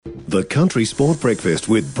The Country Sport Breakfast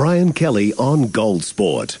with Brian Kelly on Gold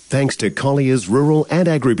Sport. Thanks to Collier's Rural and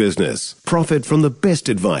Agribusiness. Profit from the best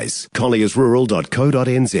advice.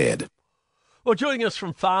 colliersrural.co.nz. Well, joining us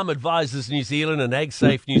from Farm Advisors New Zealand and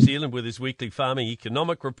AgSafe New Zealand with his weekly farming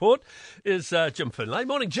economic report is Jim Findlay.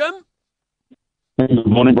 Morning, Jim. Good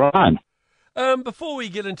morning, Brian. Before we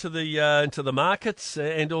get into the markets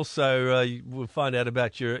and also we'll find out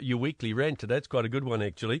about your weekly rant today. It's quite a good one,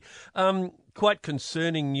 actually. Quite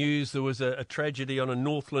concerning news. There was a tragedy on a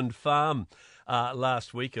Northland farm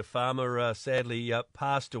last week. A farmer sadly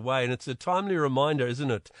passed away, and it's a timely reminder,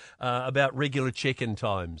 isn't it, about regular check-in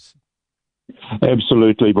times.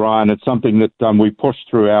 Absolutely, Brian. It's something that we push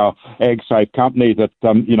through our AgSafe company that,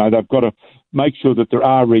 they've got to make sure that there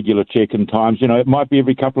are regular check-in times. It might be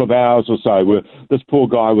every couple of hours or so. Where this poor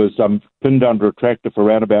guy was pinned under a tractor for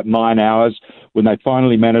around about 9 hours. When they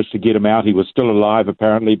finally managed to get him out, he was still alive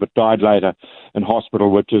apparently, but died later in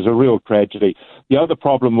hospital, which is a real tragedy. The other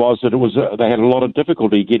problem was that they had a lot of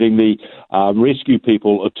difficulty getting the rescue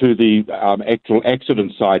people to the actual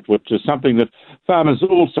accident site, which is something that farmers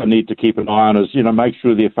also need to keep an eye on, is, make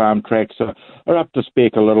sure their farm tracks are up to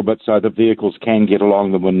spec a little bit so that vehicles can get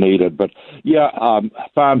along them when needed. But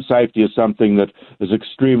farm safety is something that is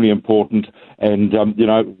extremely important, and,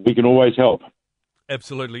 we can always help.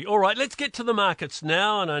 Absolutely. All right, let's get to the markets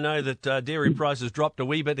now. And I know that dairy prices dropped a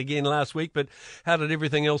wee bit again last week, but how did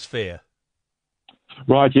everything else fare?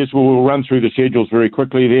 Right, yes, well, we'll run through the schedules very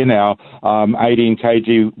quickly then. Our 18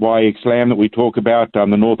 kg YX lamb that we talk about, the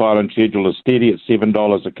North Island schedule is steady at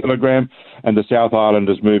 $7 a kilogram, and the South Island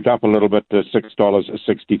has moved up a little bit to $6.65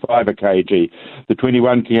 a kg. The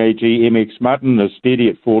 21 kg MX mutton is steady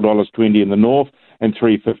at $4.20 in the north and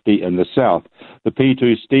 $3.50 in the south. The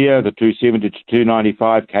P2 steer, the 270 to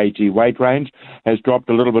 295 kg weight range, has dropped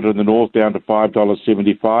a little bit in the north down to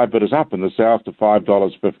 $5.75, but is up in the south to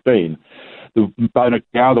 $5.15. The Bona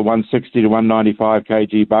cow, the 160 to 195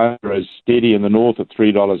 kg Bona, is steady in the north at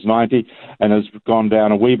 $3.90 and has gone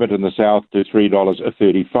down a wee bit in the south to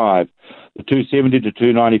 $3.35. The 270 to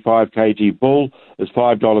 295 kg bull is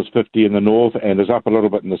 $5.50 in the north and is up a little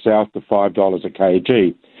bit in the south to $5 a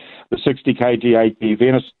kg. The 60 kg AP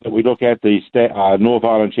venison that we look at, the North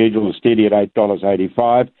Island schedule is steady at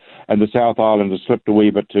 $8.85, and the South Island has slipped a wee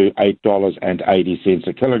bit to $8.80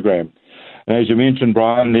 a kilogram. And as you mentioned,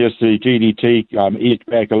 Brian, there's the GDT edged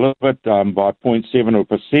back a little bit by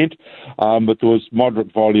 0.7%, but there was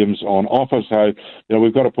moderate volumes on offer, so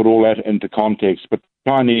we've got to put all that into context. But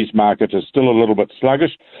the Chinese market is still a little bit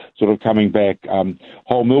sluggish, sort of coming back.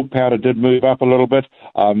 Whole milk powder did move up a little bit,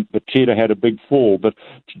 but cheddar had a big fall. But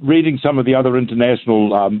reading some of the other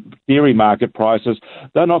international dairy market prices,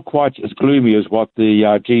 they're not quite as gloomy as what the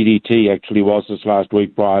GDT actually was this last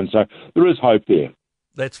week, Brian, so there is hope there.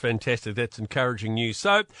 That's fantastic. That's encouraging news.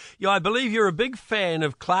 So, I believe you're a big fan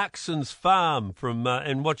of Clarkson's Farm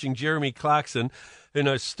and watching Jeremy Clarkson, who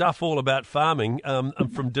knows stuff all about farming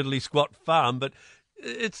from Diddley Squat Farm. But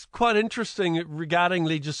it's quite interesting regarding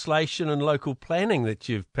legislation and local planning that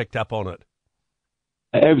you've picked up on it.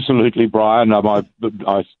 Absolutely, Brian. I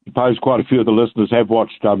suppose quite a few of the listeners have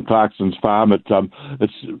watched Clarkson's Farm.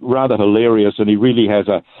 It's rather hilarious, and he really has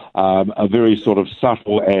a very sort of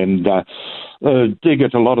subtle and dig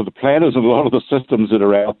at a lot of the planners and a lot of the systems that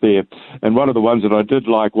are out there. And one of the ones that I did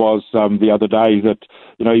like was the other day that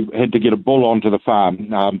he had to get a bull onto the farm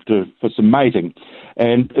for some mating,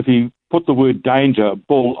 and if he put the word danger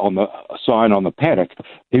bull on the sign on the paddock,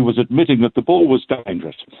 he was admitting that the bull was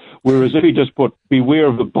dangerous. Whereas if he just put beware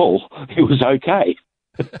of the bull, he was okay.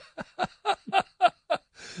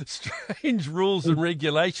 Strange rules and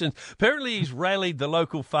regulations. Apparently he's rallied the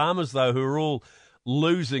local farmers, though, who are all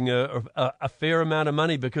losing a fair amount of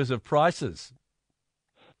money because of prices.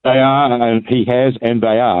 They are, and he has, and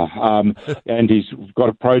they are. And he's got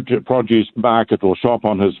a produce market or shop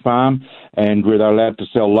on his farm, and where they're allowed to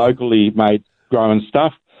sell locally made grown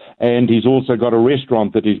stuff. And he's also got a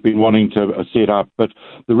restaurant that he's been wanting to set up. But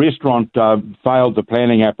the restaurant failed the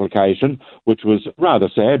planning application, which was rather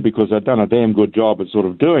sad because they'd done a damn good job at sort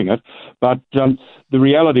of doing it. But the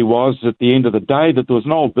reality was, at the end of the day, that there was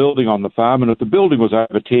an old building on the farm, and if the building was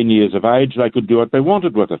over 10 years of age, they could do what they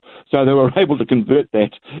wanted with it. So they were able to convert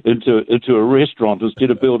that into a restaurant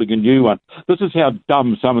instead of building a new one. This is how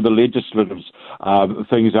dumb some of the legislative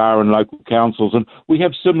things are in local councils. And we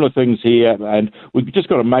have similar things here, and we've just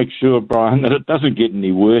got to make sure, Brian, that it doesn't get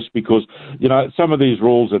any worse because, some of these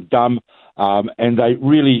rules are dumb and they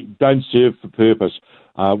really don't serve the purpose.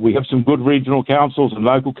 We have some good regional councils and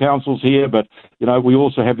local councils here, but, we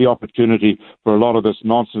also have the opportunity for a lot of this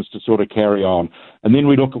nonsense to sort of carry on. And then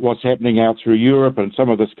we look at what's happening out through Europe, and some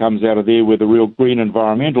of this comes out of there where the real green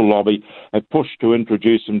environmental lobby have pushed to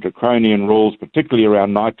introduce some draconian rules, particularly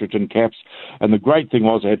around nitrogen caps. And the great thing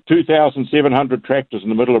was they had 2,700 tractors in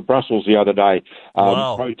the middle of Brussels the other day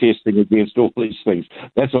protesting against all these things.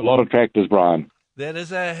 That's a lot of tractors, Brian. That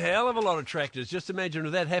is a hell of a lot of tractors. Just imagine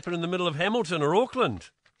if that happened in the middle of Hamilton or Auckland.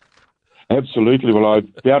 Absolutely. Well, I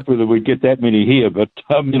doubt whether we'd get that many here, but,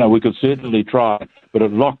 we could certainly try. But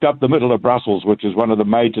it locked up the middle of Brussels, which is one of the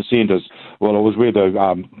major centres. Well, it was where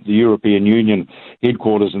the European Union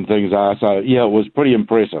headquarters and things are. So, yeah, it was pretty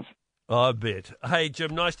impressive. I bet. Hey,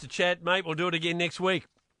 Jim, nice to chat, mate. We'll do it again next week.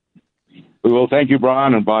 We will. Thank you,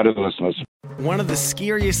 Brian, and bye to the listeners. One of the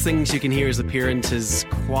scariest things you can hear as a parent is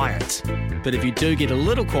quiet. But if you do get a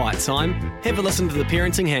little quiet time, have a listen to The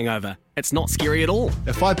Parenting Hangover. It's not scary at all.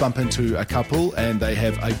 If I bump into a couple and they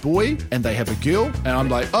have a boy and they have a girl, and I'm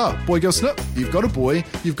like, boy, girl, snip. You've got a boy,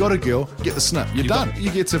 you've got a girl, get the snip. You're done.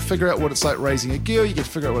 You get to figure out what it's like raising a girl, you get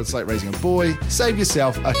to figure out what it's like raising a boy, save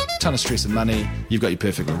yourself a ton of stress and money, you've got your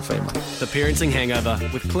perfect little family. The Parenting Hangover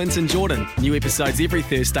with Clint and Jordan. New episodes every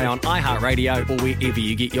Thursday on iHeartRadio or wherever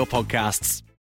you get your podcasts.